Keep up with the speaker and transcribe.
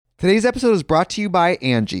Today's episode is brought to you by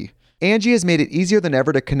Angie. Angie has made it easier than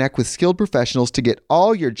ever to connect with skilled professionals to get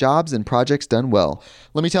all your jobs and projects done well.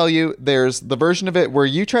 Let me tell you, there's the version of it where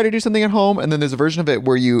you try to do something at home, and then there's a version of it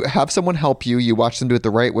where you have someone help you, you watch them do it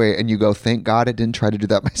the right way, and you go, thank God I didn't try to do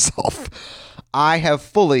that myself. I have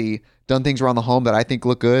fully done things around the home that I think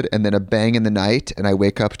look good, and then a bang in the night, and I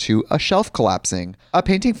wake up to a shelf collapsing, a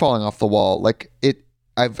painting falling off the wall.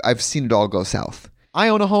 I've seen it all go south. I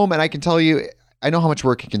own a home, and I can tell you, I know how much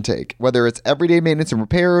work it can take. Whether it's everyday maintenance and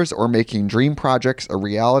repairs or making dream projects a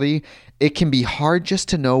reality, it can be hard just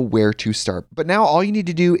to know where to start. But now all you need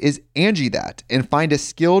to do is Angie that and find a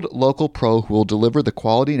skilled local pro who will deliver the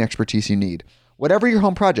quality and expertise you need. Whatever your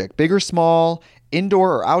home project, big or small,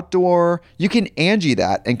 indoor or outdoor, you can Angie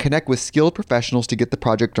that and connect with skilled professionals to get the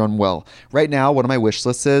project done well. Right now, one of my wish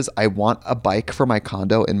lists is I want a bike for my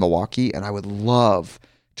condo in Milwaukee, and I would love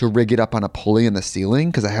to rig it up on a pulley in the ceiling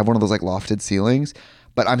because I have one of those lofted ceilings,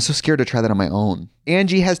 but I'm so scared to try that on my own.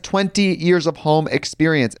 Angie has 20 years of home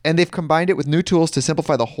experience, and they've combined it with new tools to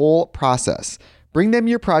simplify the whole process. Bring them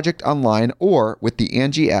your project online or with the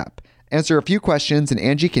Angie app. Answer a few questions and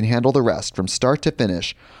Angie can handle the rest from start to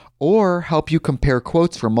finish, or help you compare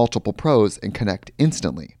quotes from multiple pros and connect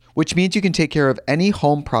instantly, which means you can take care of any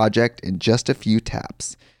home project in just a few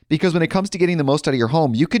taps. Because when it comes to getting the most out of your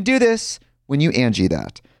home, you can do this when you Angie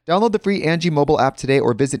that. Download the free Angie mobile app today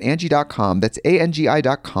or visit Angie.com. That's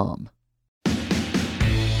ANGI.com.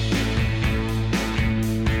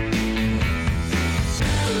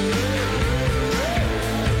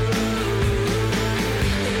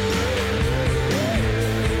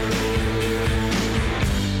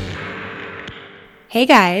 Hey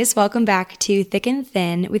guys, welcome back to Thick and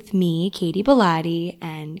Thin with me, Katie Bellotti.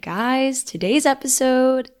 And guys, today's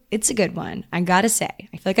episode, it's a good one. I gotta say,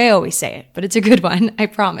 I feel like I always say it, but it's a good one, I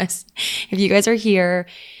promise. If you guys are here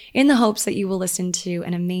in the hopes that you will listen to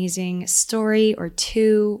an amazing story or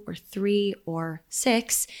 2 or 3 or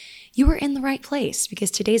 6, you are in the right place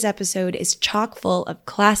because today's episode is chock full of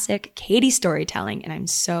classic Katie storytelling, and I'm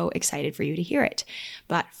so excited for you to hear it.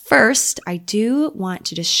 But first, I do want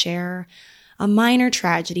to just share a minor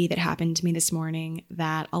tragedy that happened to me this morning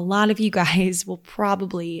that a lot of you guys will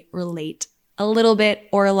probably relate a little bit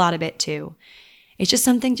or a lot of it too. It's just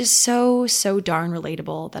something just so darn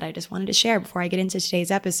relatable that I just wanted to share before I get into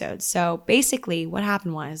today's episode. So basically what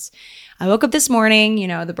happened was I woke up this morning,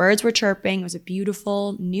 the birds were chirping. It was a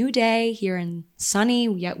beautiful new day here in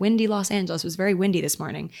sunny yet windy Los Angeles. It was very windy this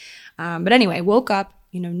morning. But anyway, woke up,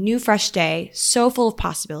 new fresh day, so full of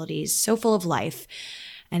possibilities, so full of life.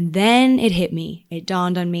 And then it hit me. It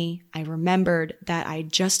dawned on me. I remembered that I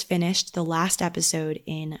just finished the last episode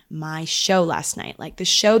in my show last night, like the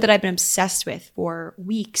show that I've been obsessed with for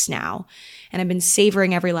weeks now. And I've been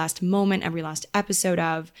savoring every last moment, every last episode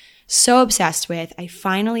of. So obsessed with. I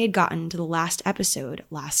finally had gotten to the last episode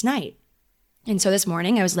last night. And so this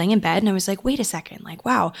morning I was laying in bed and I was like, wait a second,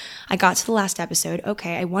 wow, I got to the last episode.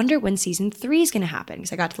 Okay, I wonder when season 3 is going to happen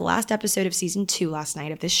because I got to the last episode of season 2 last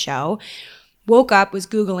night of this show. Woke up, was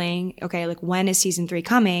Googling, when is season 3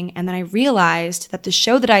 coming? And then I realized that the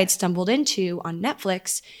show that I had stumbled into on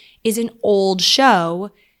Netflix is an old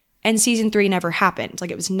show and season 3 never happened.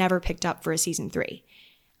 It was never picked up for a season 3.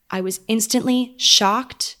 I was instantly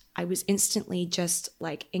shocked. I was instantly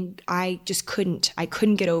I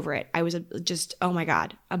couldn't get over it. I was oh my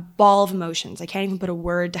God, a ball of emotions. I can't even put a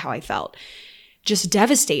word to how I felt. Just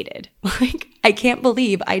devastated. I can't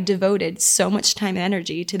believe I devoted so much time and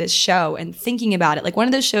energy to this show and thinking about it. One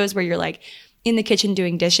of those shows where you're in the kitchen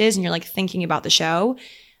doing dishes and you're thinking about the show.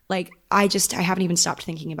 I haven't even stopped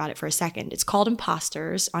thinking about it for a second. It's called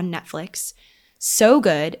Imposters on Netflix. So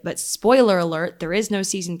good, but spoiler alert, there is no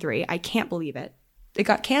season 3. I can't believe it. It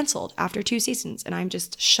got canceled after 2 seasons and I'm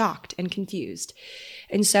just shocked and confused.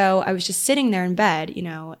 And so I was just sitting there in bed,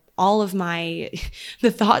 all of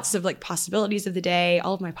the thoughts of possibilities of the day,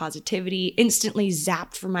 all of my positivity instantly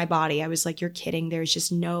zapped from my body. I was like, you're kidding.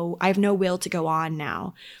 I have no will to go on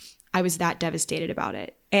now. I was that devastated about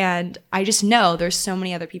it. And I just know there's so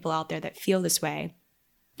many other people out there that feel this way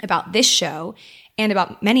about this show and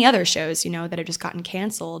about many other shows, that have just gotten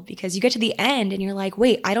canceled because you get to the end and you're like,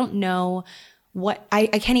 wait, I don't know what I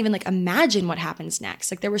can't even imagine what happens next.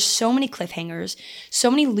 There were so many cliffhangers, so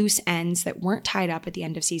many loose ends that weren't tied up at the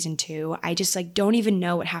end of season 2. I just don't even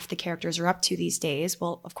know what half the characters are up to these days.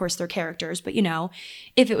 Well, of course they're characters, but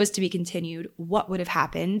if it was to be continued, what would have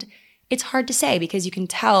happened? It's hard to say because you can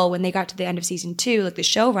tell when they got to the end of season 2, the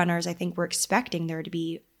showrunners, I think, were expecting there to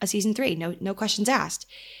be a season 3, no questions asked.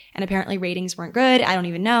 And apparently ratings weren't good. I don't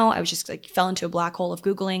even know. I was just fell into a black hole of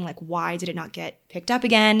Googling, why did it not get picked up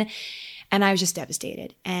again? And I was just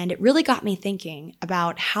devastated. And it really got me thinking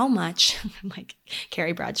about how much, like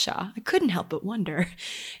Carrie Bradshaw, I couldn't help but wonder.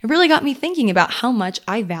 It really got me thinking about how much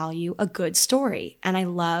I value a good story. And I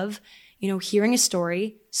love, hearing a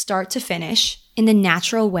story start to finish in the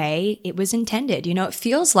natural way it was intended. It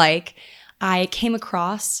feels like I came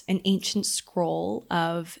across an ancient scroll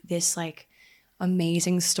of this like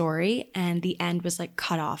amazing story, and the end was like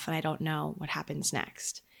cut off and I don't know what happens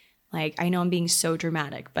next. Like, I know I'm being so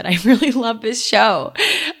dramatic, but I really love this show.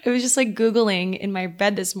 I was just like Googling in my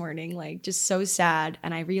bed this morning, like just so sad.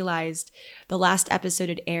 And I realized the last episode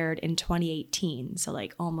had aired in 2018. So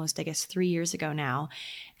like almost, I guess, 3 years ago now.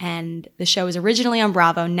 And the show was originally on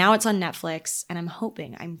Bravo. Now it's on Netflix. And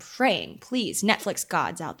I'm praying, please, Netflix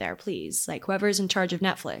gods out there, please, like whoever's in charge of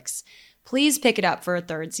Netflix, please pick it up for a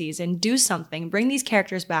third season. Do something. Bring these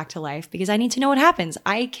characters back to life because I need to know what happens.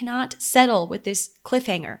 I cannot settle with this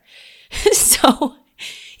cliffhanger. So,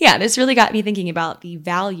 yeah, this really got me thinking about the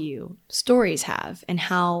value stories have and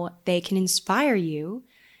how they can inspire you.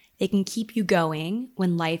 They can keep you going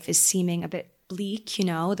when life is seeming a bit bleak,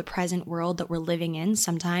 the present world that we're living in.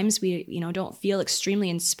 Sometimes we, don't feel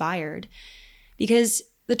extremely inspired because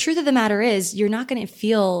the truth of the matter is you're not going to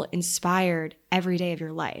feel inspired every day of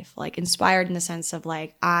your life. Like inspired in the sense of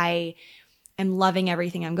like, I am loving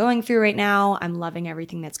everything I'm going through right now. I'm loving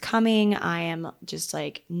everything that's coming. I am just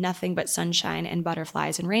like nothing but sunshine and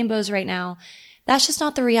butterflies and rainbows right now. That's just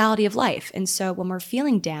not the reality of life. And so when we're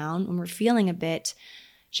feeling down, when we're feeling a bit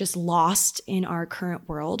just lost in our current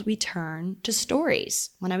world, we turn to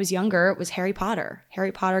stories. When I was younger, it was Harry Potter.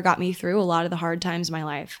 Harry Potter got me through a lot of the hard times in my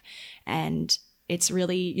life. And it's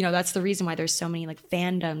really, that's the reason why there's so many like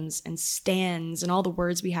fandoms and stans and all the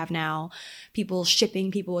words we have now, people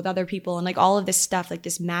shipping people with other people and like all of this stuff, like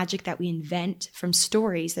this magic that we invent from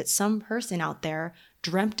stories that some person out there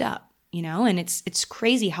dreamt up, and it's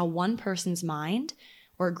crazy how one person's mind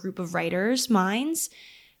or a group of writers' minds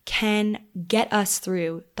can get us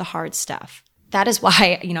through the hard stuff. That is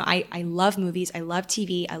why, I love movies, I love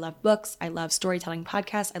TV, I love books, I love storytelling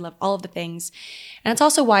podcasts, I love all of the things. And it's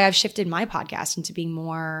also why I've shifted my podcast into being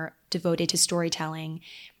more devoted to storytelling,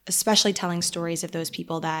 especially telling stories of those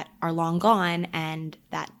people that are long gone and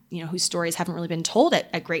that, whose stories haven't really been told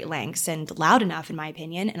at great lengths and loud enough, in my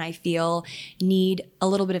opinion, and I feel need a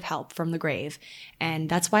little bit of help from the grave. And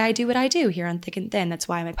that's why I do what I do here on Thick and Thin. That's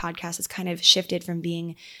why my podcast has kind of shifted from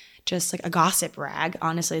being just like a gossip rag.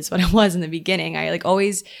 Honestly, it's what it was in the beginning. I like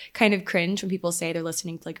always kind of cringe when people say they're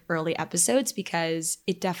listening to like early episodes because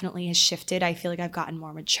it definitely has shifted. I feel like I've gotten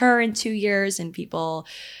more mature in 2 years and people,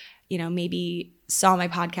 maybe saw my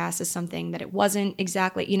podcast as something that it wasn't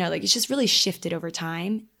exactly, like it's just really shifted over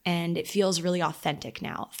time and it feels really authentic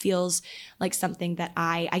now. It feels like something that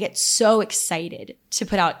I get so excited to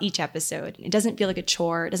put out each episode. It doesn't feel like a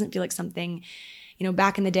chore. It doesn't feel like something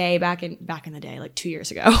back in the day, like 2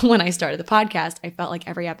 years ago when I started the podcast, I felt like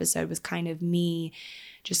every episode was kind of me,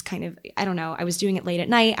 just kind of, I don't know, I was doing it late at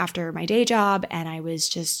night after my day job and I was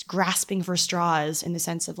just grasping for straws in the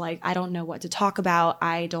sense of like, I don't know what to talk about.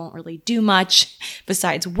 I don't really do much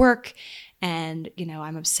besides work. And,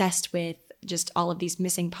 I'm obsessed with just all of these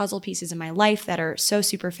missing puzzle pieces in my life that are so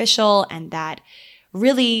superficial and that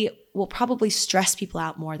really will probably stress people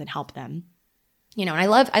out more than help them. And I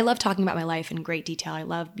love talking about my life in great detail. I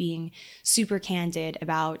love being super candid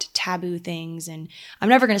about taboo things, and I'm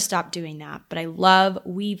never going to stop doing that. But I love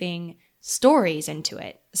weaving stories into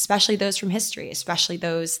it, especially those from history, especially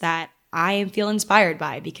those that I feel inspired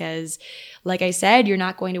by, because like I said, you're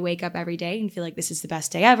not going to wake up every day and feel like this is the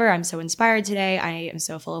best day ever. I'm so inspired today. I am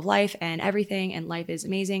so full of life and everything, and life is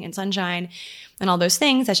amazing and sunshine and all those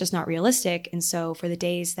things. That's just not realistic. And so for the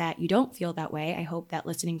days that you don't feel that way, I hope that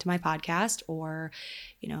listening to my podcast or,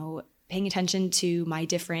 paying attention to my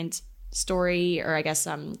different story or I guess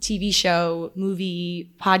TV show,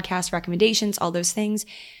 movie, podcast recommendations, all those things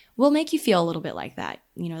will make you feel a little bit like that,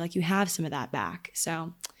 like you have some of that back.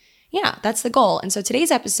 So yeah, that's the goal. And so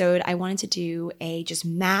today's episode, I wanted to do a just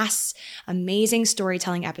mass, amazing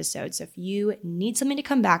storytelling episode. So if you need something to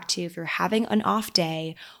come back to, if you're having an off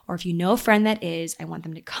day, or if you know a friend that is, I want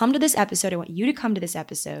them to come to this episode. I want you to come to this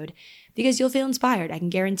episode because you'll feel inspired. I can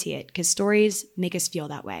guarantee it, because stories make us feel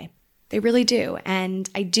that way. They really do. And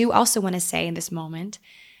I do also want to say in this moment,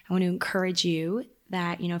 I want to encourage you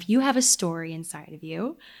that, if you have a story inside of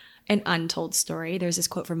you, an untold story, there's this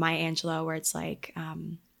quote from Maya Angelou where it's like,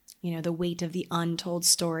 the weight of the untold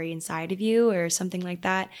story inside of you or something like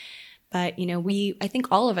that. But, I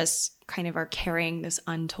think all of us kind of are carrying this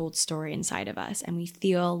untold story inside of us, and we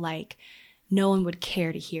feel like no one would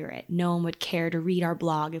care to hear it. No one would care to read our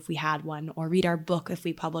blog if we had one, or read our book if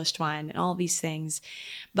we published one, and all these things.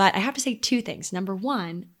 But I have to say two things. Number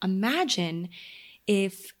one, imagine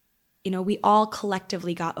if, we all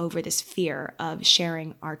collectively got over this fear of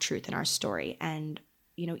sharing our truth and our story, and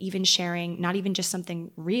even sharing not even just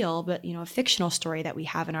something real, but, a fictional story that we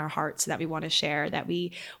have in our hearts that we want to share, that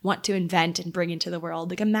we want to invent and bring into the world.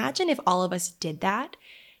 Like, imagine if all of us did that,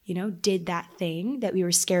 did that thing that we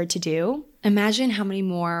were scared to do. Imagine how many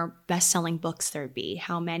more best-selling books there'd be,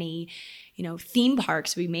 how many, theme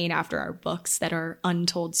parks we made after our books that are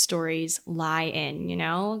untold stories lie in,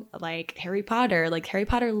 like Harry Potter. Like, Harry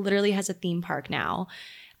Potter literally has a theme park now,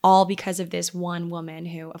 all because of this one woman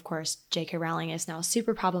who, of course, J.K. Rowling is now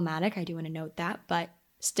super problematic. I do want to note that, but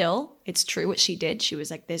still, it's true what she did. She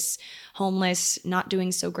was like this homeless, not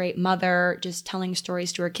doing so great mother, just telling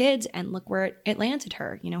stories to her kids, and look where it landed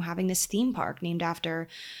her, having this theme park named after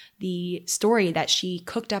the story that she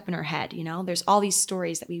cooked up in her head. There's all these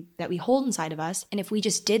stories that we hold inside of us, and if we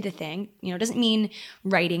just did the thing, it doesn't mean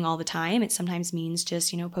writing all the time. It sometimes means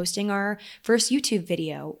just, posting our first YouTube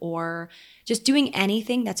video, or just doing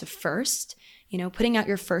anything that's a first. Putting out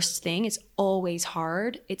your first thing, it's always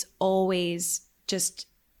hard. It's always just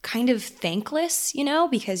kind of thankless,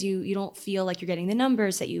 because you don't feel like you're getting the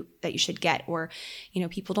numbers that you should get, or,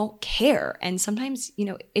 people don't care. And sometimes,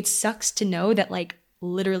 it sucks to know that, like,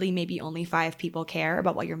 literally maybe only 5 people care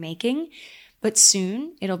about what you're making, but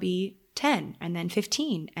soon it'll be 10, and then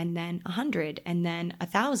 15, and then 100, and then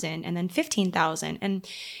 1,000, and then 15,000. And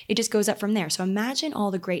it just goes up from there. So imagine all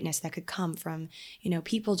the greatness that could come from,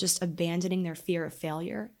 people just abandoning their fear of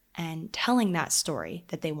failure and telling that story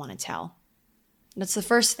that they want to tell. That's the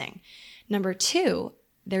first thing. Number two,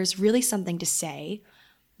 there's really something to say,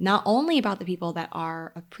 not only about the people that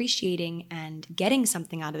are appreciating and getting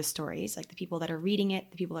something out of the stories, like the people that are reading it,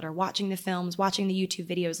 the people that are watching the films, watching the YouTube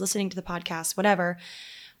videos, listening to the podcasts, whatever,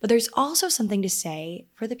 but there's also something to say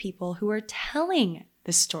for the people who are telling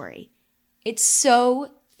the story. It's so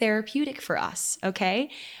therapeutic for us, okay?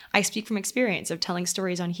 I speak from experience of telling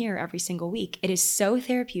stories on here every single week. It is so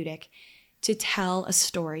therapeutic to tell a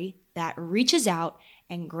story that reaches out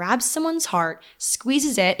and grabs someone's heart,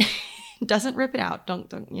 squeezes it, doesn't rip it out.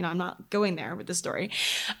 Don't, I'm not going there with the story.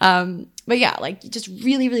 But yeah, like, just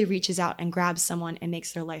really, really reaches out and grabs someone and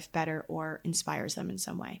makes their life better or inspires them in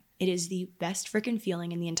some way. It is the best freaking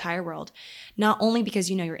feeling in the entire world, not only because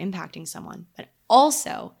you're impacting someone, but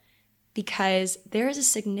also because there is a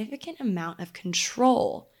significant amount of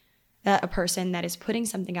control that a person that is putting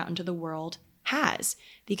something out into the world has.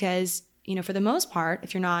 Because for the most part,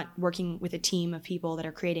 if you're not working with a team of people that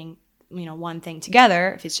are creating, one thing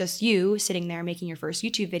together, if it's just you sitting there making your first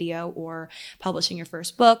YouTube video, or publishing your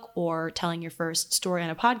first book, or telling your first story on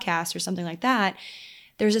a podcast or something like that,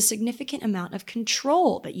 there's a significant amount of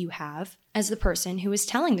control that you have as the person who is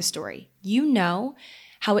telling the story. You know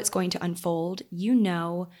how it's going to unfold. You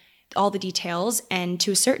know all the details, and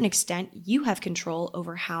to a certain extent, you have control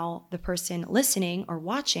over how the person listening or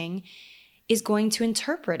watching is going to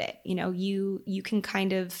interpret it. You can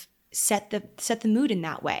kind of set the mood in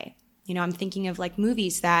that way. I'm thinking of like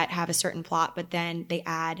movies that have a certain plot, but then they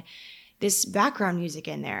add this background music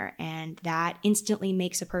in there, and that instantly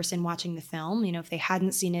makes a person watching the film, if they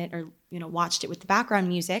hadn't seen it or, watched it with the background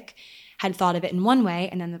music, had thought of it in one way,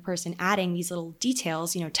 and then the person adding these little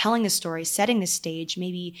details, telling the story, setting the stage,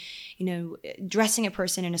 maybe, dressing a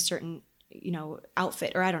person in a certain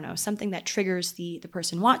outfit, or I don't know, something that triggers the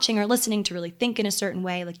person watching or listening to really think in a certain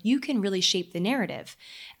way. Like, you can really shape the narrative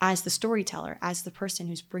as the storyteller, as the person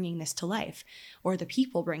who's bringing this to life, or the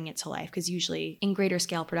people bringing it to life, because usually in greater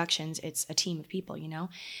scale productions, it's a team of people,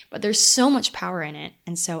 but there's so much power in it.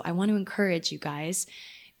 And so I want to encourage you guys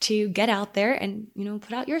to get out there and,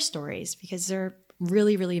 put out your stories, because they're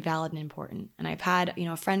really, really valid and important. And I've had,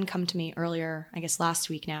 a friend come to me earlier, I guess last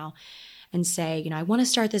week now, and say, I want to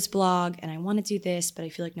start this blog and I want to do this, but I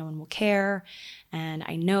feel like no one will care. And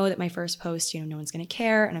I know that my first post, no one's going to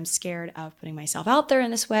care. And I'm scared of putting myself out there in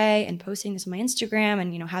this way and posting this on my Instagram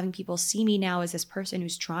and, having people see me now as this person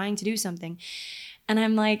who's trying to do something. And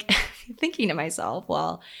I'm like thinking to myself,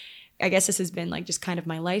 well, I guess this has been like just kind of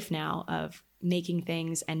my life now of making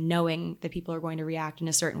things and knowing that people are going to react in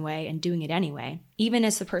a certain way and doing it anyway. Even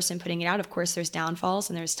as the person putting it out, of course, there's downfalls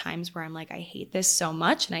and there's times where I'm like, I hate this so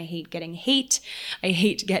much and I hate getting hate. I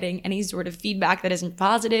hate getting any sort of feedback that isn't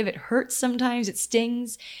positive. It hurts sometimes. It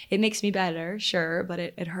stings. It makes me better, sure, but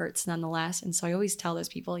it hurts nonetheless. And so I always tell those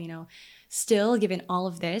people, still, given all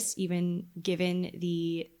of this, even given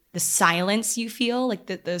the silence you feel, like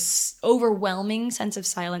this overwhelming sense of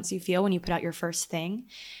silence you feel when you put out your first thing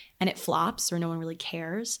and it flops or no one really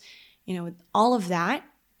cares, all of that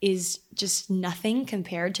is just nothing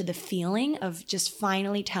compared to the feeling of just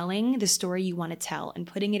finally telling the story you want to tell and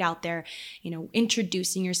putting it out there,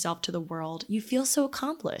 introducing yourself to the world. You feel so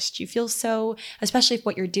accomplished. You feel so, especially if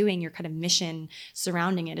what you're doing, your kind of mission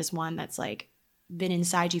surrounding it is one that's like been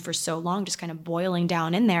inside you for so long, just kind of boiling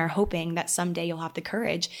down in there, hoping that someday you'll have the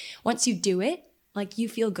courage. Once you do it, like you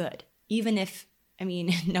feel good, even if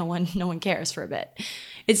no one cares for a bit.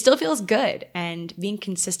 It still feels good. And being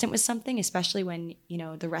consistent with something, especially when,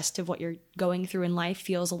 the rest of what you're going through in life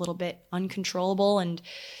feels a little bit uncontrollable and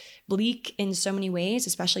bleak in so many ways,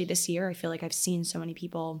 especially this year. I feel like I've seen so many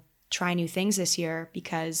people try new things this year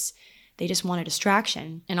because they just want a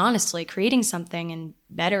distraction. And honestly, creating something and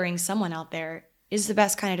bettering someone out there is the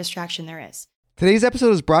best kind of distraction there is. Today's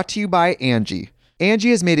episode is brought to you by Angie.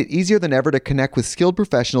 Angie has made it easier than ever to connect with skilled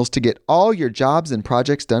professionals to get all your jobs and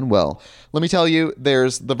projects done well. Let me tell you,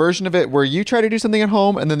 there's the version of it where you try to do something at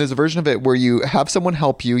home, and then there's a version of it where you have someone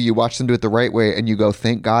help you, you watch them do it the right way, and you go,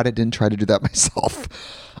 thank God I didn't try to do that myself.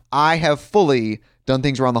 I have fully done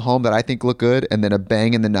things around the home that I think look good, and then a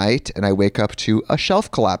bang in the night, and I wake up to a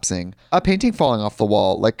shelf collapsing, a painting falling off the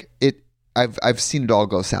wall. I've seen it all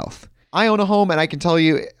go south. I own a home, and I can tell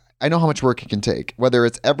you, I know how much work it can take. Whether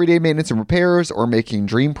it's everyday maintenance and repairs or making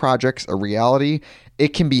dream projects a reality, it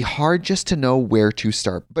can be hard just to know where to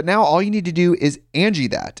start. But now all you need to do is Angie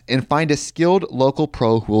that and find a skilled local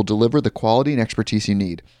pro who will deliver the quality and expertise you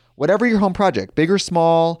need. Whatever your home project, big or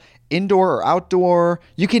small, indoor or outdoor,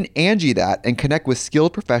 you can Angie that and connect with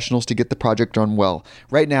skilled professionals to get the project done well.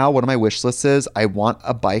 Right now, one of my wish lists is I want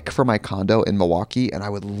a bike for my condo in Milwaukee, and I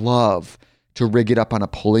would love to rig it up on a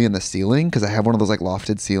pulley in the ceiling because I have one of those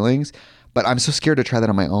lofted ceilings, but I'm so scared to try that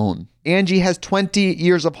on my own. Angie has 20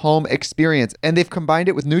 years of home experience, and they've combined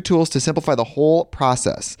it with new tools to simplify the whole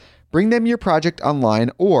process. Bring them your project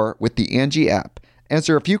online or with the Angie app.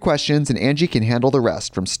 Answer a few questions and Angie can handle the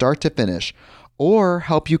rest from start to finish, or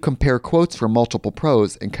help you compare quotes from multiple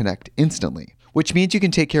pros and connect instantly, which means you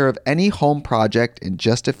can take care of any home project in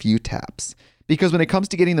just a few taps. Because when it comes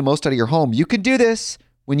to getting the most out of your home, you can do this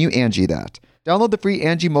when you Angie that. Download the free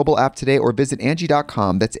Angie mobile app today or visit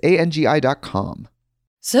Angie.com. That's ANGI.com.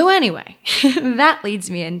 So anyway, that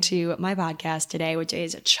leads me into my podcast today, which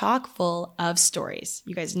is chock full of stories.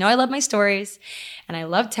 You guys know I love my stories and I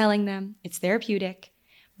love telling them. It's therapeutic.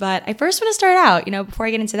 But I first want to start out, before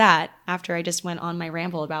I get into that, after I just went on my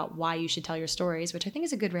ramble about why you should tell your stories, which I think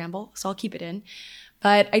is a good ramble, so I'll keep it in.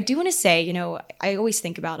 But I do want to say, I always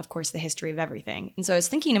think about, of course, the history of everything. And so I was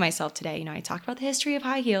thinking to myself today, I talked about the history of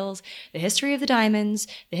high heels, the history of the diamonds,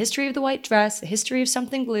 the history of the white dress, the history of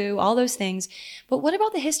something blue, all those things. But what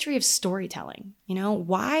about the history of storytelling?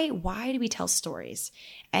 Why do we tell stories?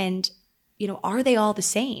 And, are they all the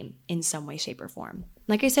same in some way, shape, or form?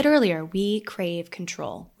 Like I said earlier, we crave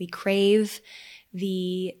control. We crave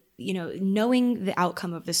the knowing the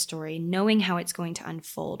outcome of the story, knowing how it's going to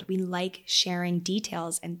unfold. We like sharing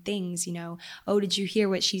details and things, oh, did you hear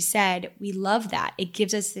what she said? We love that. It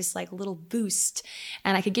gives us this little boost.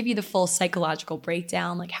 And I could give you the full psychological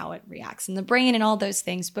breakdown, like how it reacts in the brain and all those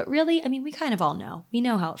things. But really, we kind of all know. We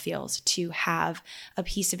know how it feels to have a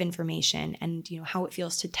piece of information and, how it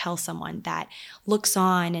feels to tell someone that looks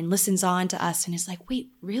on and listens on to us and is like,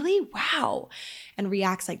 wait, really? Wow. And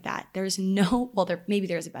reacts like that. There's no, maybe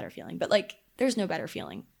there's a better feeling, but there's no better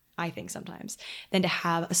feeling, I think sometimes, than to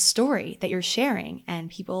have a story that you're sharing and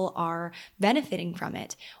people are benefiting from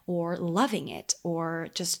it or loving it or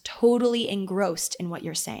just totally engrossed in what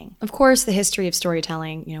you're saying. Of course, the history of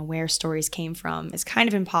storytelling, where stories came from is kind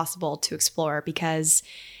of impossible to explore because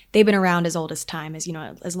they've been around as old as time. As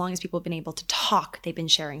long as people have been able to talk, they've been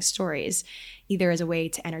sharing stories, either as a way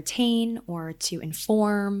to entertain or to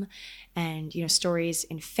inform. And, stories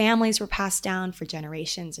in families were passed down for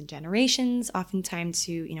generations and generations, oftentimes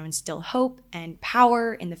to, instill hope and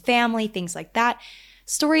power in the family, things like that.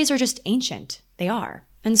 Stories are just ancient. They are.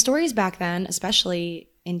 And stories back then, especially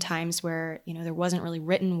in times where, there wasn't really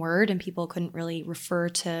written word and people couldn't really refer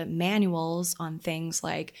to manuals on things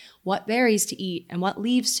like what berries to eat and what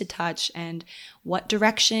leaves to touch and what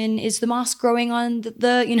direction is the moss growing on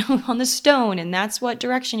the on the stone and that's what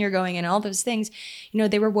direction you're going in, all those things,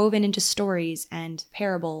 they were woven into stories and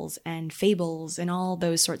parables and fables and all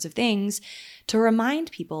those sorts of things to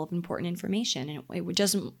remind people of important information. And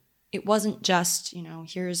it wasn't just,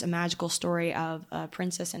 here's a magical story of a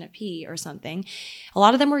princess and a pea or something. A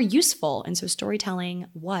lot of them were useful. And so storytelling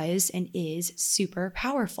was and is super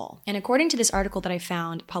powerful. And according to this article that I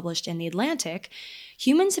found published in The Atlantic,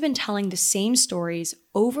 humans have been telling the same stories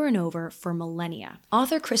over and over for millennia.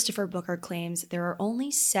 Author Christopher Booker claims there are only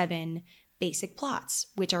 7 basic plots,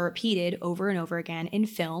 which are repeated over and over again in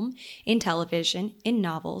film, in television, in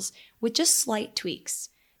novels, with just slight tweaks.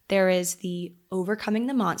 There is the overcoming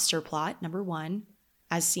the monster plot, number 1,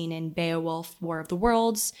 as seen in Beowulf, War of the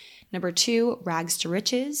Worlds. Number 2, rags to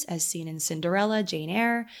riches, as seen in Cinderella, Jane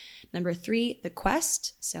Eyre. Number 3, the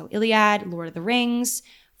quest, so Iliad, Lord of the Rings.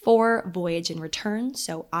 4, voyage and return,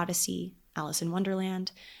 so Odyssey, Alice in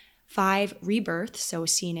Wonderland. 5, rebirth, so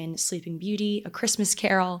seen in Sleeping Beauty, A Christmas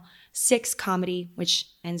Carol. 6, comedy, which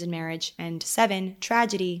ends in marriage. And 7,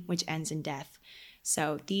 tragedy, which ends in death.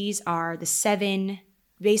 So these are the 7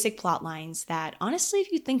 basic plot lines that, honestly,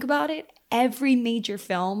 if you think about it, every major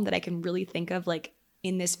film that I can really think of, like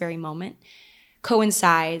in this very moment,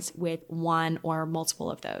 coincides with one or multiple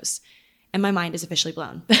of those. And my mind is officially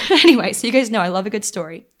blown. Anyway, so you guys know I love a good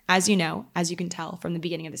story, as you know, as you can tell from the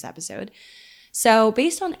beginning of this episode. So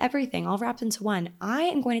based on everything all wrapped into one, I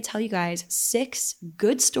am going to tell you guys 6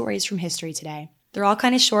 good stories from history today. They're all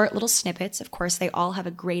kind of short little snippets. Of course, they all have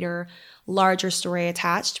a greater, larger story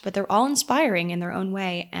attached, but they're all inspiring in their own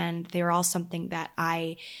way. And they're all something that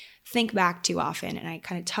I think back to often, and I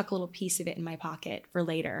kind of tuck a little piece of it in my pocket for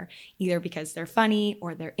later, either because they're funny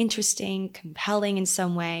or they're interesting, compelling in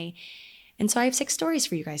some way. And so I have 6 stories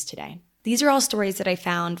for you guys today. These are all stories that I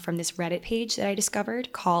found from this Reddit page that I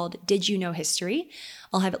discovered called Did You Know History?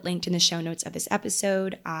 I'll have it linked in the show notes of this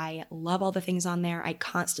episode. I love all the things on there. I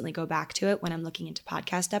constantly go back to it when I'm looking into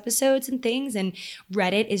podcast episodes and things, and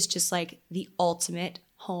Reddit is just like the ultimate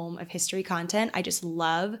home of history content. I just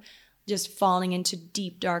love just falling into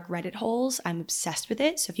deep, dark Reddit holes. I'm obsessed with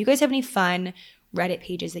it. So if you guys have any fun Reddit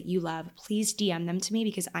pages that you love, please DM them to me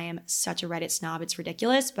because I am such a Reddit snob. It's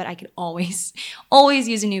ridiculous, but I can always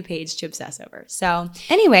use a new page to obsess over. So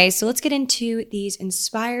anyway, so let's get into these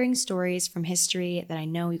inspiring stories from history that I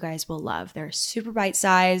know you guys will love. They're super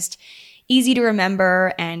bite-sized, easy to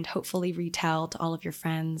remember, and hopefully retell to all of your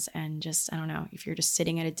friends. And just, I don't know, if you're just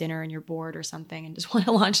sitting at a dinner and you're bored or something and just want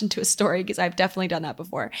to launch into a story, because I've definitely done that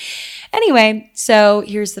before. Anyway, so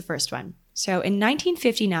here's the first one. So in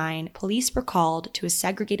 1959, police were called to a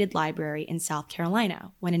segregated library in South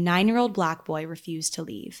Carolina when a 9-year-old black boy refused to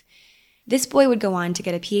leave. This boy would go on to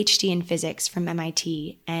get a PhD in physics from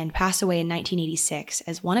MIT and pass away in 1986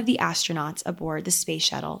 as one of the astronauts aboard the space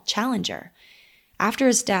shuttle Challenger. After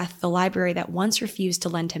his death, the library that once refused to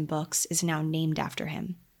lend him books is now named after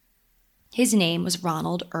him. His name was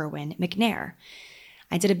Ronald Erwin McNair.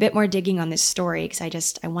 I did a bit more digging on this story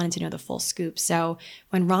because I wanted to know the full scoop. So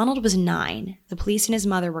when Ronald was 9, the police and his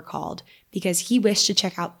mother were called because he wished to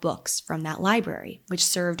check out books from that library, which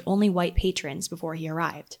served only white patrons before he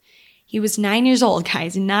arrived. He was 9 years old,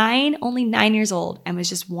 guys, only 9 years old, and was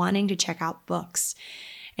just wanting to check out books.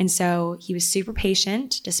 And so he was super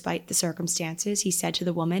patient despite the circumstances. He said to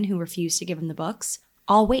the woman who refused to give him the books,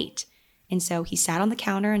 "I'll wait." And so he sat on the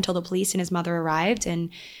counter until the police and his mother arrived.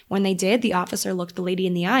 And when they did, the officer looked the lady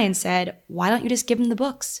in the eye and said, "Why don't you just give him the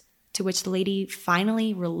books?" To which the lady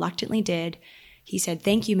finally reluctantly did. He said,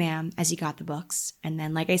 "Thank you, ma'am," as he got the books. And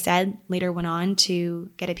then, like I said, later went on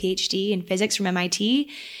to get a PhD in physics from MIT.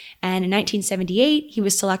 And in 1978, he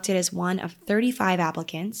was selected as one of 35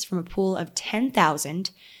 applicants from a pool of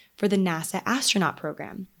 10,000 for the NASA astronaut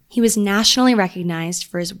program. He was nationally recognized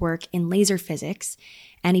for his work in laser physics,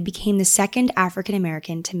 and he became the second African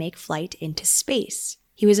American to make flight into space.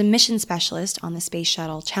 He was a mission specialist on the space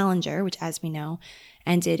shuttle Challenger, which, as we know,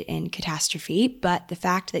 ended in catastrophe. But the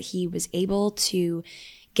fact that he was able to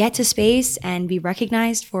get to space and be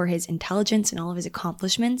recognized for his intelligence and all of his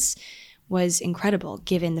accomplishments was incredible,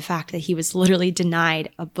 given the fact that he was literally denied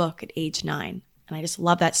a book at age 9. And I just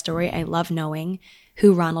love that story. I love knowing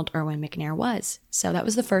who Ronald Erwin McNair was. So that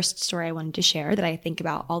was the first story I wanted to share that I think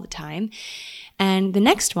about all the time. And the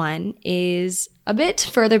next one is a bit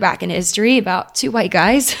further back in history about 2 white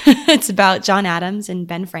guys. It's about John Adams and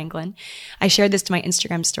Ben Franklin. I shared this to my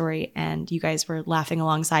Instagram story and you guys were laughing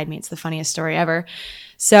alongside me. It's the funniest story ever.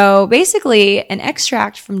 So basically, an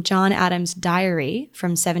extract from John Adams' diary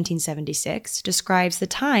from 1776 describes the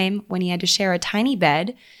time when he had to share a tiny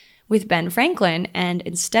bed with Ben Franklin, and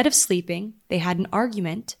instead of sleeping, they had an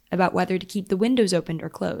argument about whether to keep the windows opened or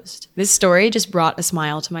closed. This story just brought a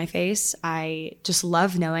smile to my face. I just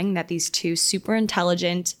love knowing that these 2 super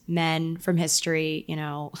intelligent men from history,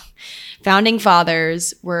 founding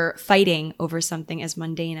fathers, were fighting over something as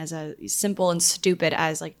mundane as simple and stupid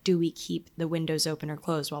as, like, do we keep the windows open or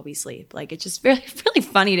closed while we sleep? Like, it's just really, really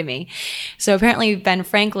funny to me. So apparently Ben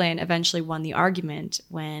Franklin eventually won the argument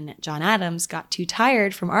when John Adams got too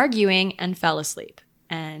tired from arguing and fell asleep.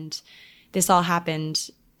 And this all happened,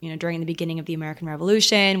 during the beginning of the American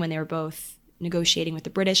Revolution when they were both, negotiating with the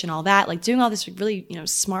British and all that, like doing all this really,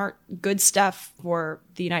 smart, good stuff for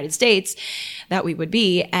the United States that we would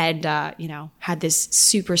be, and, had this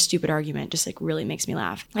super stupid argument, just like really makes me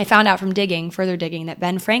laugh. I found out from further digging, that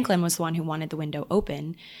Ben Franklin was the one who wanted the window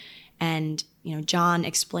open. And, John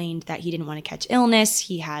explained that he didn't want to catch illness.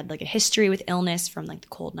 He had like a history with illness from like the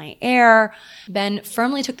cold night air. Ben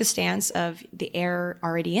firmly took the stance of the air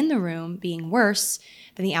already in the room being worse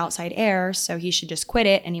than the outside air, so he should just quit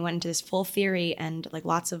it. And he went into this full theory and like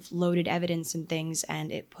lots of loaded evidence and things,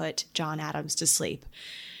 and it put John Adams to sleep.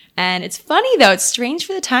 And it's funny though, it's strange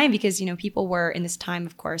for the time because, people were in this time,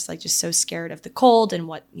 of course, like just so scared of the cold and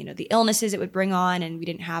what, the illnesses it would bring on. And we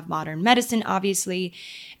didn't have modern medicine, obviously.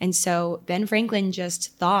 And so Ben Franklin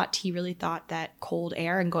he really thought that cold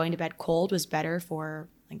air and going to bed cold was better for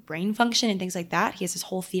like brain function and things like that. He has this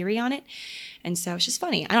whole theory on it. And so it's just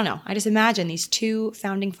funny. I don't know. I just imagine these two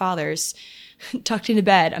founding fathers tucked into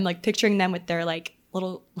bed. I'm like picturing them with their like their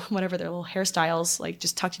little hairstyles, like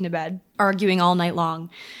just tucked into bed, arguing all night long.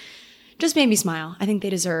 Just made me smile. I think they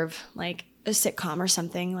deserve like a sitcom or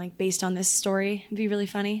something like based on this story. It'd be really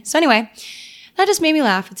funny. So anyway, that just made me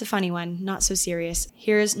laugh. It's a funny one, not so serious.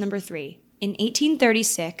 Here's number 3. In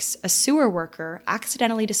 1836, a sewer worker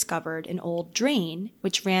accidentally discovered an old drain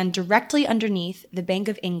which ran directly underneath the Bank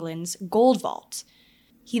of England's gold vault.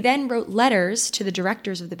 He then wrote letters to the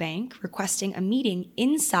directors of the bank requesting a meeting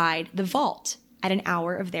inside the vault at an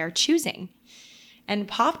hour of their choosing, and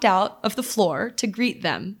popped out of the floor to greet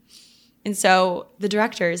them. And so the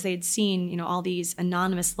directors, they'd seen, all these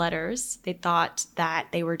anonymous letters. They thought that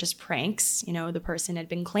they were just pranks. The person had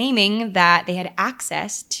been claiming that they had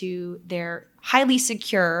access to their highly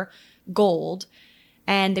secure gold.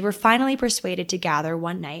 And they were finally persuaded to gather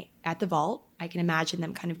one night at the vault. I can imagine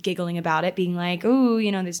them kind of giggling about it, being like, ooh,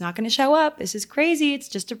 this not going to show up. This is crazy. It's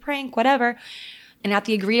just a prank, whatever. And at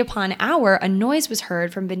the agreed upon hour, a noise was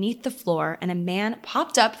heard from beneath the floor, and a man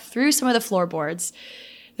popped up through some of the floorboards.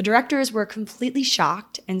 The directors were completely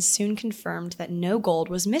shocked and soon confirmed that no gold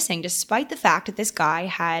was missing, despite the fact that this guy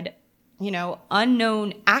had,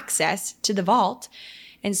 unknown access to the vault.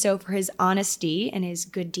 And so for his honesty and his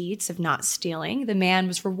good deeds of not stealing, the man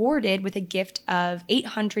was rewarded with a gift of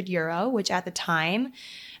 800 euro, which at the time,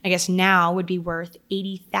 I guess now would be worth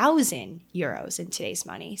 80,000 euros in today's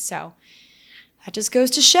money. So that just goes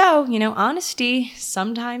to show, honesty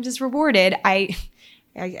sometimes is rewarded. I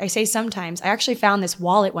say sometimes. I actually found this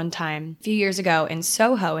wallet one time a few years ago in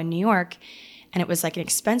Soho in New York, and it was like an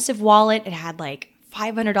expensive wallet. It had like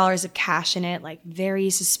 $500 of cash in it, like very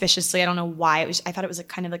suspiciously. I don't know why. I thought it was a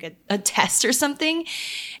kind of like a test or something.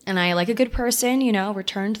 And I, like a good person,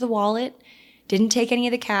 returned the wallet, didn't take any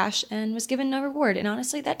of the cash, and was given no reward. And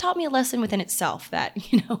honestly, that taught me a lesson within itself that,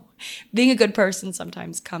 being a good person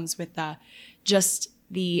sometimes comes with just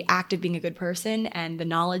the act of being a good person and the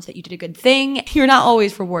knowledge that you did a good thing. You're not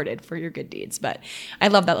always rewarded for your good deeds. But I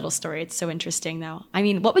love that little story. It's so interesting, though. I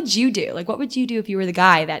mean, what would you do? Like, what would you do if you were the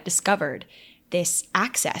guy that discovered this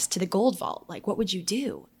access to the gold vault? Like, what would you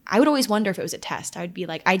do? I would always wonder if it was a test. I would be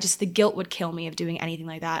like, the guilt would kill me of doing anything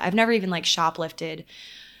like that. I've never even like shoplifted,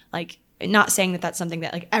 like, not saying that that's something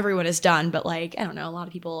that like everyone has done, but like, I don't know, a lot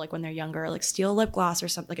of people like when they're younger, like steal lip gloss or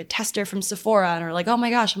something, like a tester from Sephora, and are like, oh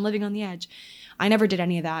my gosh, I'm living on the edge. I never did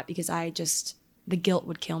any of that because the guilt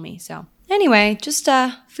would kill me. So anyway, just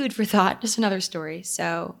food for thought, just another story.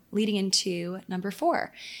 So leading into number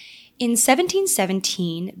 4. In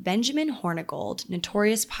 1717, Benjamin Hornigold,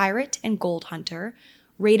 notorious pirate and gold hunter,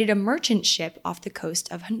 raided a merchant ship off the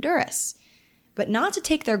coast of Honduras. But not to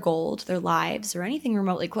take their gold, their lives, or anything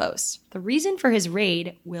remotely close. The reason for his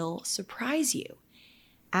raid will surprise you.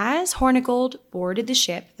 As Hornigold boarded the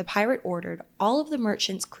ship, the pirate ordered all of the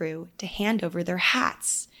merchant's crew to hand over their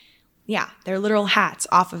hats. Yeah, their literal hats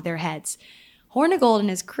off of their heads. Hornigold and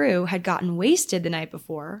his crew had gotten wasted the night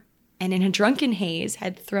before, and in a drunken haze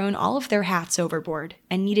had thrown all of their hats overboard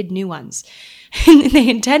and needed new ones. And they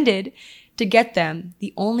intended to get them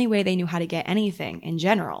the only way they knew how to get anything in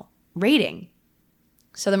general, raiding.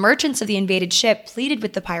 So the merchants of the invaded ship pleaded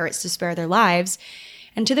with the pirates to spare their lives,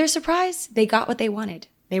 and to their surprise, they got what they wanted.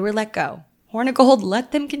 They were let go. Hornigold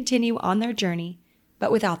let them continue on their journey,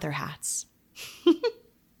 but without their hats.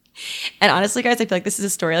 And honestly, guys, I feel like this is a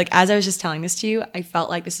story, like as I was just telling this to you, I felt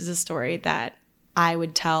like this is a story that I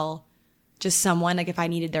would tell just someone, like if I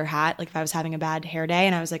needed their hat, like if I was having a bad hair day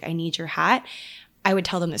and I was like, I need your hat, I would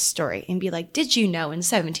tell them this story and be like, did you know in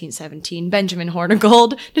 1717, Benjamin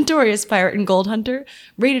Hornigold, notorious pirate and gold hunter,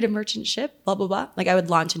 raided a merchant ship, blah, blah, blah. Like I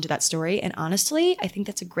would launch into that story. And honestly, I think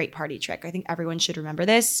that's a great party trick. I think everyone should remember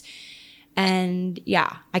this. And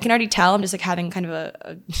yeah, I can already tell I'm just like having kind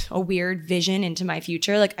of a weird vision into my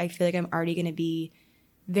future. Like I feel like I'm already going to be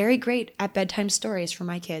very great at bedtime stories for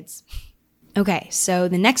my kids. Okay, so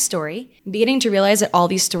the next story, I'm beginning to realize that all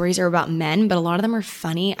these stories are about men, but a lot of them are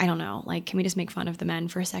funny. I don't know. Like, can we just make fun of the men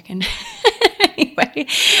for a second? Anyway,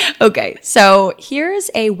 okay, so here's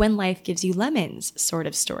a When Life Gives You Lemons sort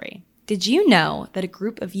of story. Did you know that a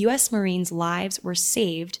group of U.S. Marines' lives were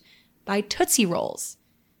saved by Tootsie Rolls?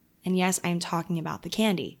 And yes, I am talking about the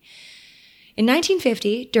candy. In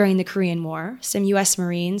 1950, during the Korean War, some U.S.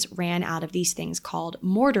 Marines ran out of these things called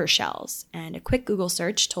mortar shells, and a quick Google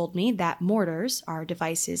search told me that mortars are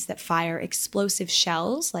devices that fire explosive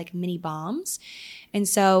shells like mini bombs, and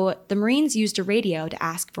so the Marines used a radio to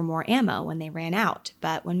ask for more ammo when they ran out,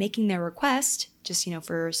 but when making their request, just,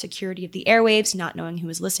 for security of the airwaves, not knowing who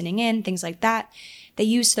was listening in, things like that, they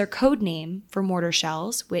used their code name for mortar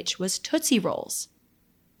shells, which was Tootsie Rolls.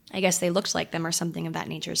 I guess they looked like them or something of that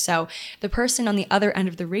nature. So the person on the other end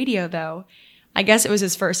of the radio, though, I guess it was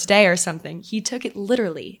his first day or something, he took it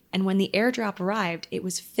literally. And when the airdrop arrived, it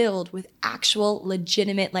was filled with actual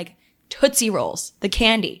legitimate like Tootsie Rolls, the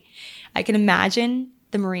candy. I can imagine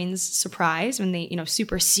the Marines' surprise when they,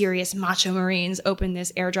 super serious macho Marines opened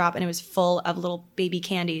this airdrop and it was full of little baby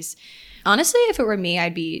candies. Honestly, if it were me,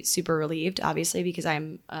 I'd be super relieved, obviously, because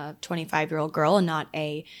I'm a 25-year-old girl and not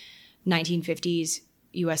a 1950s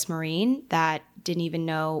U.S. Marine that didn't even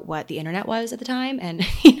know what the internet was at the time and,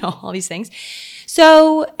 all these things.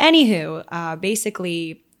 So anywho,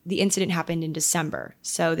 basically the incident happened in December.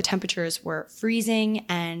 So the temperatures were freezing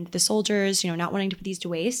and the soldiers, not wanting to put these to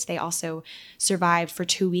waste, they also survived for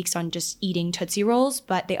 2 weeks on just eating Tootsie Rolls,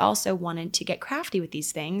 but they also wanted to get crafty with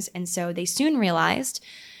these things. And so they soon realized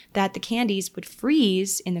that the candies would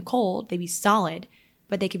freeze in the cold, they'd be solid,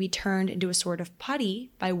 but they could be turned into a sort of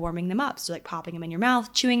putty by warming them up. So like popping them in your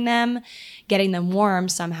mouth, chewing them, getting them warm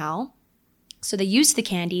somehow. So they used the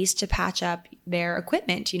candies to patch up their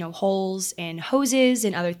equipment, holes in hoses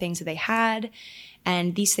and other things that they had.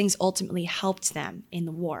 And these things ultimately helped them in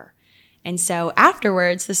the war. And so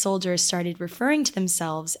afterwards, the soldiers started referring to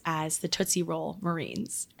themselves as the Tootsie Roll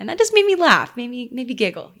Marines. And that just made me laugh, made me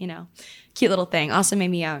giggle, cute little thing. Also made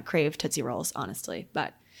me crave Tootsie Rolls, honestly.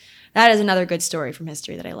 But that is another good story from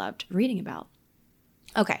history that I loved reading about.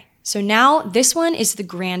 Okay, so now this one is the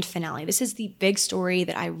grand finale. This is the big story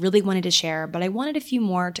that I really wanted to share, but I wanted a few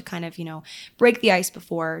more to kind of, break the ice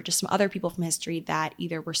before, just some other people from history that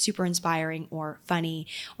either were super inspiring or funny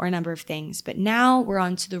or a number of things. But now we're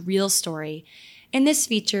on to the real story, and this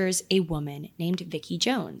features a woman named Vicki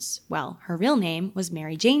Jones. Well, her real name was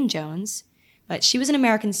Mary Jane Jones, but she was an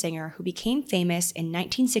American singer who became famous in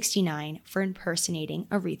 1969 for impersonating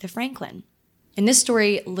Aretha Franklin. And this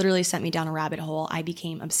story literally sent me down a rabbit hole. I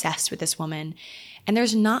became obsessed with this woman. And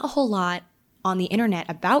there's not a whole lot on the internet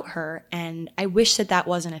about her, and I wish that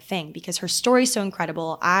wasn't a thing because her story is so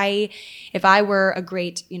incredible. If I were a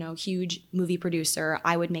great, huge movie producer,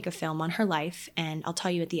 I would make a film on her life, and I'll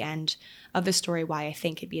tell you at the end of the story why I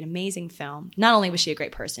think it'd be an amazing film. Not only was she a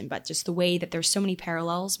great person, but just the way that there's so many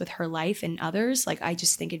parallels with her life and others, I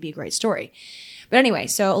just think it'd be a great story. But anyway,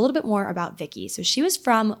 so a little bit more about Vicki. So she was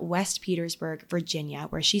from West Petersburg, Virginia,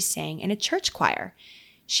 where she sang in a church choir.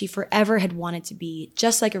 She forever had wanted to be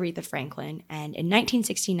just like Aretha Franklin, and in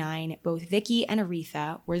 1969, both Vicki and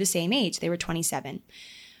Aretha were the same age. They were 27.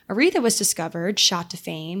 Aretha was discovered, shot to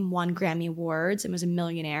fame, won Grammy Awards, and was a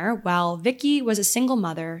millionaire, while Vicki was a single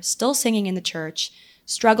mother, still singing in the church,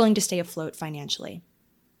 struggling to stay afloat financially.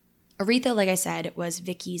 Aretha, like I said, was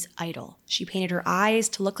Vicki's idol. She painted her eyes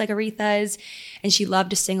to look like Aretha's, and she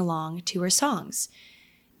loved to sing along to her songs.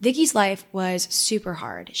 Vicki's life was super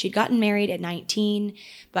hard. She'd gotten married at 19,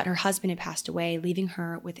 but her husband had passed away, leaving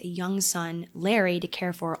her with a young son, Larry, to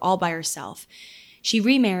care for all by herself. She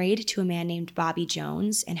remarried to a man named Bobby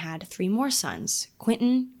Jones and had 3 more sons,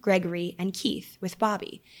 Quentin, Gregory, and Keith, with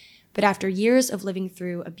Bobby. But after years of living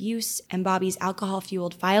through abuse and Bobby's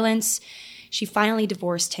alcohol-fueled violence, she finally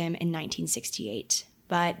divorced him in 1968.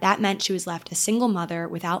 But that meant she was left a single mother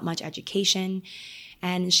without much education,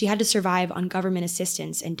 and she had to survive on government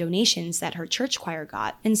assistance and donations that her church choir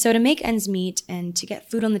got. And so to make ends meet and to get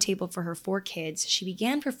food on the table for her 4 kids, she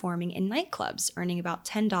began performing in nightclubs, earning about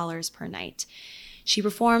 $10 per night. She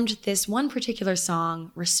performed this one particular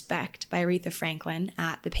song, Respect, by Aretha Franklin,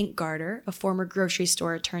 at the Pink Garter, a former grocery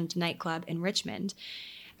store turned nightclub in Richmond.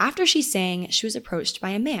 After she sang, she was approached by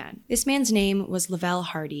a man. This man's name was Lavelle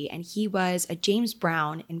Hardy, and he was a James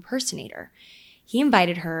Brown impersonator. He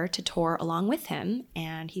invited her to tour along with him,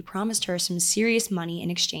 and he promised her some serious money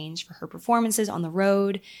in exchange for her performances on the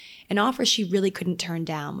road, an offer she really couldn't turn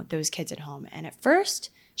down with those kids at home. And at first,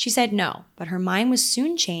 She said no, but her mind was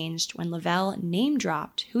soon changed when Lavelle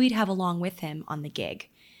name-dropped who he'd have along with him on the gig.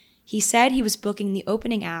 He said he was booking the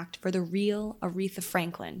opening act for the real Aretha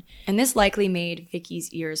Franklin, and this likely made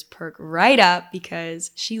Vicki's ears perk right up because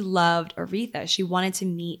she loved Aretha. She wanted to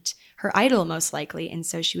meet her idol most likely, and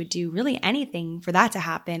so she would do really anything for that to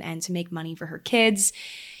happen and to make money for her kids.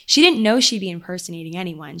 She didn't know she'd be impersonating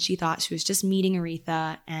anyone. She thought she was just meeting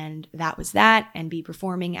Aretha, and that was that, and be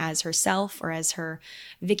performing as herself or as her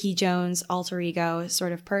Vicki Jones alter ego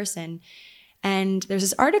sort of person. And there's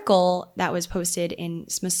this article that was posted in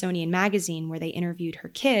Smithsonian Magazine where they interviewed her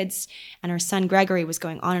kids, and her son Gregory was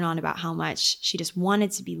going on and on about how much she just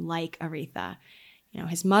wanted to be like Aretha. You know,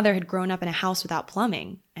 his mother had grown up in a house without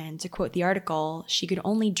plumbing, and to quote the article, she could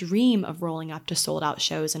only dream of rolling up to sold-out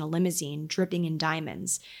shows in a limousine dripping in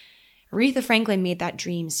diamonds. Aretha Franklin made that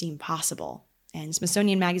dream seem possible. And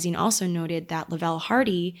Smithsonian Magazine also noted that Lavelle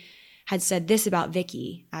Hardy had said this about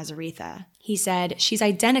Vicki as Aretha. He said, she's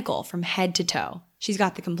identical from head to toe. She's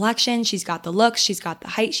got the complexion, she's got the looks, she's got the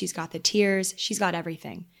height, she's got the tears, she's got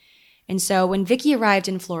everything. And so when Vicki arrived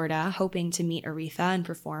in Florida, hoping to meet Aretha and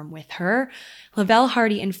perform with her, Lavelle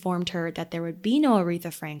Hardy informed her that there would be no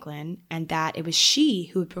Aretha Franklin and that it was she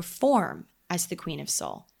who would perform as the Queen of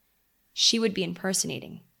Soul. She would be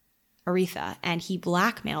impersonating Aretha, and he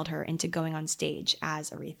blackmailed her into going on stage as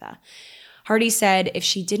Aretha. Hardy said if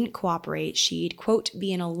she didn't cooperate, she'd, quote,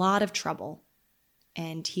 be in a lot of trouble.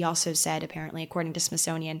 And he also said, apparently, according to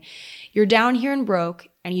Smithsonian, you're down here and broke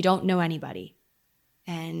and you don't know anybody.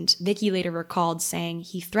 And Vicki later recalled saying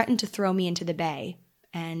he threatened to throw me into the bay.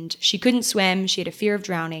 And she couldn't swim, she had a fear of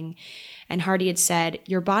drowning. And Hardy had said,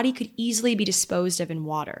 your body could easily be disposed of in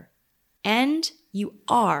water. And you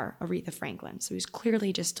are Aretha Franklin. So he was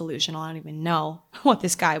clearly just delusional. I don't even know what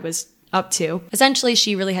this guy was up to. Essentially,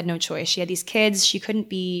 she really had no choice. She had these kids. She couldn't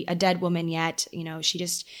be a dead woman yet. You know, she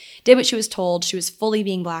just did what she was told. She was fully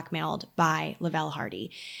being blackmailed by Lavelle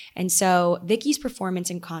Hardy. And so Vicki's performance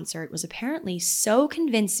in concert was apparently so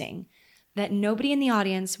convincing that nobody in the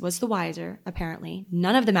audience was the wiser, apparently.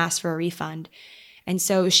 None of them asked for a refund. And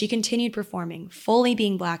so she continued performing, fully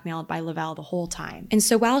being blackmailed by Lavelle the whole time. And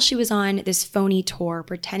so while she was on this phony tour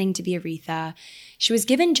pretending to be Aretha, she was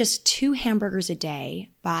given just 2 hamburgers a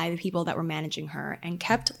day by the people that were managing her and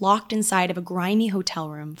kept locked inside of a grimy hotel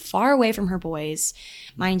room far away from her boys.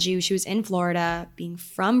 Mind you, she was in Florida, being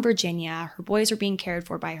from Virginia. Her boys were being cared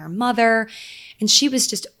for by her mother, and she was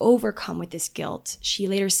just overcome with this guilt. She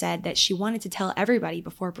later said that she wanted to tell everybody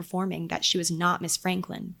before performing that she was not Miss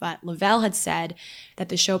Franklin, but Lavelle had said that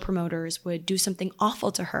the show promoters would do something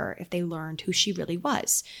awful to her if they learned who she really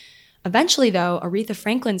was. Eventually, though, Aretha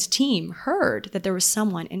Franklin's team heard that there was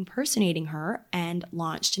someone impersonating her and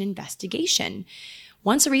launched an investigation.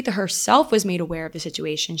 Once Aretha herself was made aware of the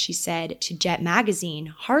situation, she said to Jet Magazine,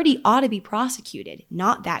 Hardy ought to be prosecuted,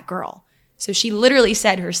 not that girl. So she literally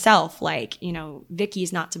said herself, like, you know,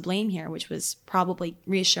 Vicki's not to blame here, which was probably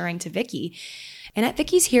reassuring to Vicki. And at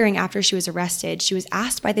Vicki's hearing after she was arrested, she was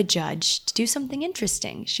asked by the judge to do something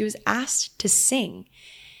interesting. She was asked to sing.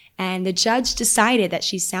 And the judge decided that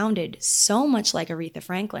she sounded so much like Aretha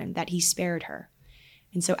Franklin that he spared her.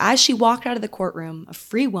 And so as she walked out of the courtroom, a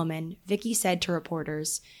free woman, Vicki said to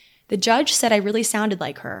reporters, the judge said I really sounded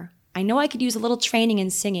like her. I know I could use a little training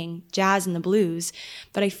in singing, jazz and the blues,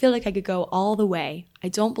 but I feel like I could go all the way. I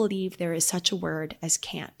don't believe there is such a word as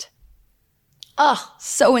can't. Oh,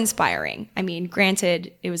 so inspiring. I mean,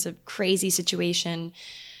 granted, it was a crazy situation,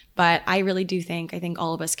 but I really do think, I think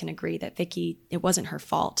all of us can agree that Vicki, it wasn't her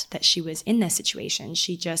fault that she was in this situation.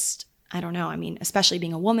 She just, I don't know, I mean, especially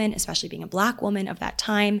being a woman, especially being a Black woman of that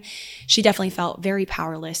time, she definitely felt very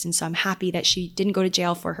powerless. And so I'm happy that she didn't go to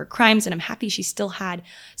jail for her crimes, and I'm happy she still had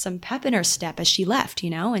some pep in her step as she left, you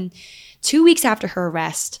know? And 2 weeks after her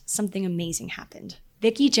arrest, something amazing happened.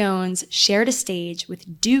 Vicki Jones shared a stage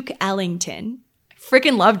with Duke Ellington. I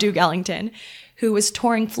freaking love Duke Ellington, who was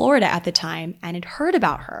touring Florida at the time and had heard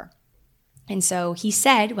about her. And so he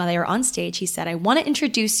said, while they were on stage, he said, I want to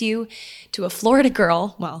introduce you to a Florida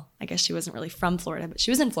girl, well, I guess she wasn't really from Florida, but she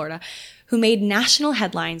was in Florida, who made national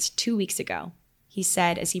headlines 2 weeks ago. He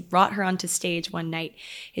said, as he brought her onto stage one night,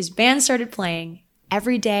 his band started playing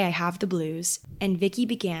Every Day I Have the Blues, and Vicki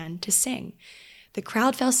began to sing. The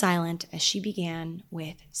crowd fell silent as she began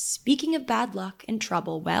with, speaking of bad luck and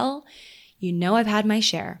trouble, well, you know I've had my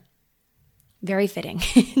share. Very fitting.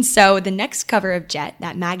 And so the next cover of Jet,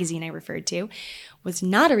 that magazine I referred to, was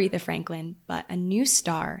not Aretha Franklin, but a new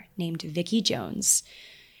star named Vicki Jones.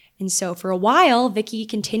 And so for a while, Vicki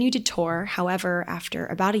continued to tour. However, after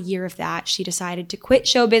about a year of that, she decided to quit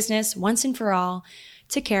show business once and for all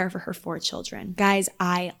to care for her 4 children. Guys,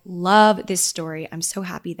 I love this story. I'm so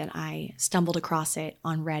happy that I stumbled across it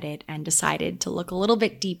on Reddit and decided to look a little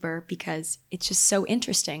bit deeper because it's just so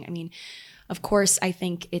interesting. I mean, of course, I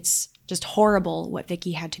think it's just horrible what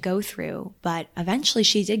Vicki had to go through, but eventually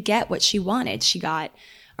she did get what she wanted. She got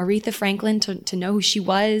Aretha Franklin to know who she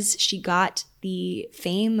was. She got the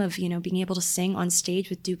fame of, being able to sing on stage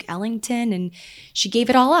with Duke Ellington, and she gave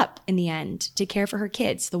it all up in the end to care for her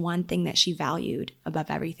kids, the one thing that she valued above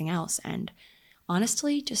everything else. And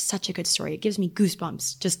honestly, just such a good story. It gives me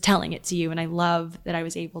goosebumps just telling it to you, and I love that I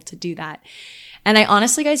was able to do that. And I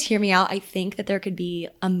honestly, guys, hear me out. I think that there could be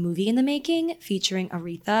a movie in the making featuring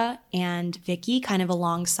Aretha and Vicki kind of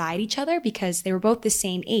alongside each other because they were both the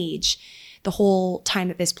same age the whole time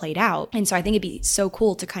that this played out. And so I think it'd be so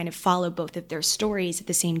cool to kind of follow both of their stories at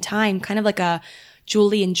the same time, kind of like a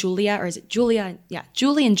Julie and Julia, or is it Julia? Yeah,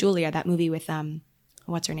 Julie and Julia, that movie with,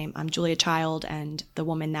 what's her name? Julia Child and the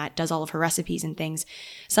woman that does all of her recipes and things.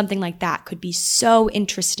 Something like that could be so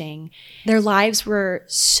interesting. Their lives were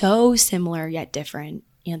so similar yet different.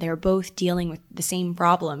 They were both dealing with the same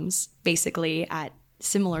problems, basically, at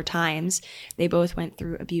similar times. They both went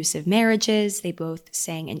through abusive marriages. They both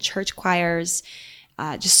sang in church choirs.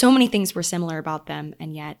 Just so many things were similar about them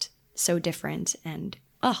and yet so different. And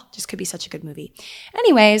just could be such a good movie.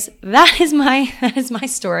 Anyways, that is my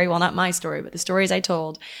story. Well, not my story, but the stories I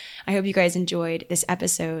told. I hope you guys enjoyed this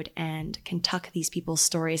episode and can tuck these people's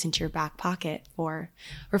stories into your back pocket for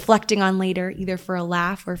reflecting on later, either for a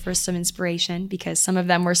laugh or for some inspiration, because some of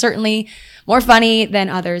them were certainly more funny than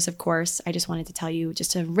others, of course. I just wanted to tell you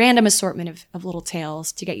just a random assortment of little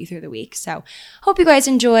tales to get you through the week. So hope you guys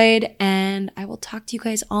enjoyed, and I will talk to you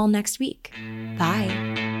guys all next week.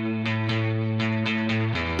 Bye.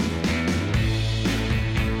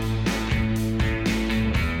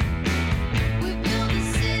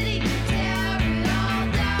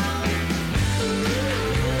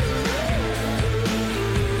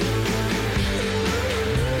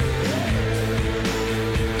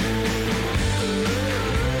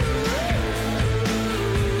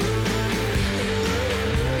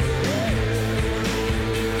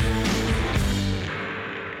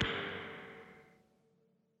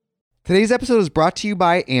 Today's episode is brought to you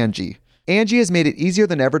by Angie. Angie has made it easier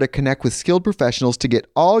than ever to connect with skilled professionals to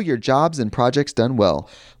get all your jobs and projects done well.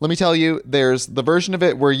 Let me tell you, there's the version of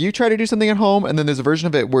it where you try to do something at home, and then there's a version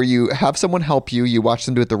of it where you have someone help you, you watch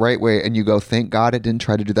them do it the right way, and you go, thank God I didn't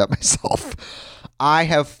try to do that myself. I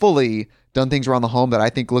have fully done things around the home that I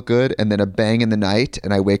think look good, and then a bang in the night,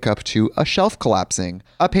 and I wake up to a shelf collapsing,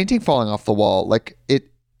 a painting falling off the wall.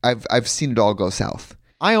 I've seen it all go south.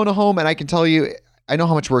 I own a home, and I can tell you, I know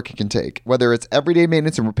how much work it can take. Whether it's everyday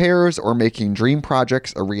maintenance and repairs or making dream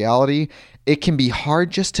projects a reality, it can be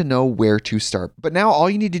hard just to know where to start. But now all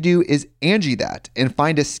you need to do is Angie that and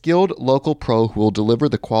find a skilled local pro who will deliver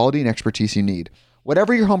the quality and expertise you need.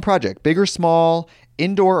 Whatever your home project, big or small,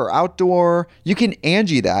 indoor or outdoor, you can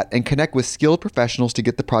Angie that and connect with skilled professionals to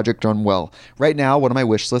get the project done well. Right now, one of my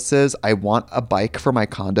wish lists is I want a bike for my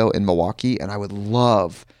condo in Milwaukee, and I would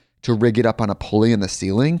love to rig it up on a pulley in the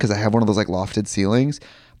ceiling because I have one of those lofted ceilings,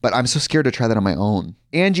 but I'm so scared to try that on my own.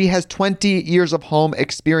 Angie has 20 years of home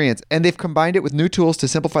experience, and they've combined it with new tools to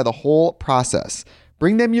simplify the whole process.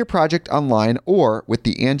 Bring them your project online or with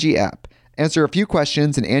the Angie app. Answer a few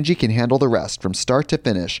questions and Angie can handle the rest from start to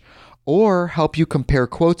finish, or help you compare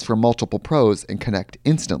quotes from multiple pros and connect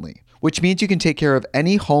instantly, which means you can take care of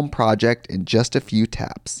any home project in just a few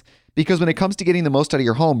taps. Because when it comes to getting the most out of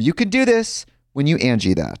your home, you can do this when you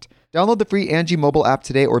Angie that. Download the free Angie mobile app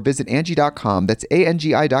today or visit Angie.com. That's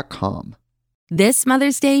ANGI.com. This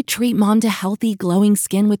Mother's Day, treat mom to healthy, glowing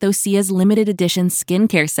skin with Osea's limited edition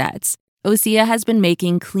skincare sets. Osea has been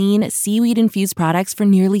making clean, seaweed-infused products for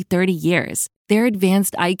nearly 30 years. Their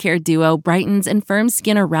advanced eye care duo brightens and firms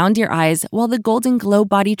skin around your eyes, while the Golden Glow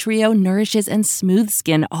Body Trio nourishes and smooths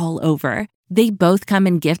skin all over. They both come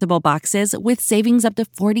in giftable boxes with savings up to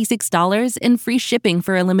 $46 and free shipping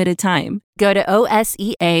for a limited time. Go to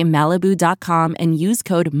OSEAMalibu.com and use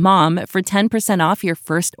code MOM for 10% off your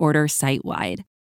first order site-wide.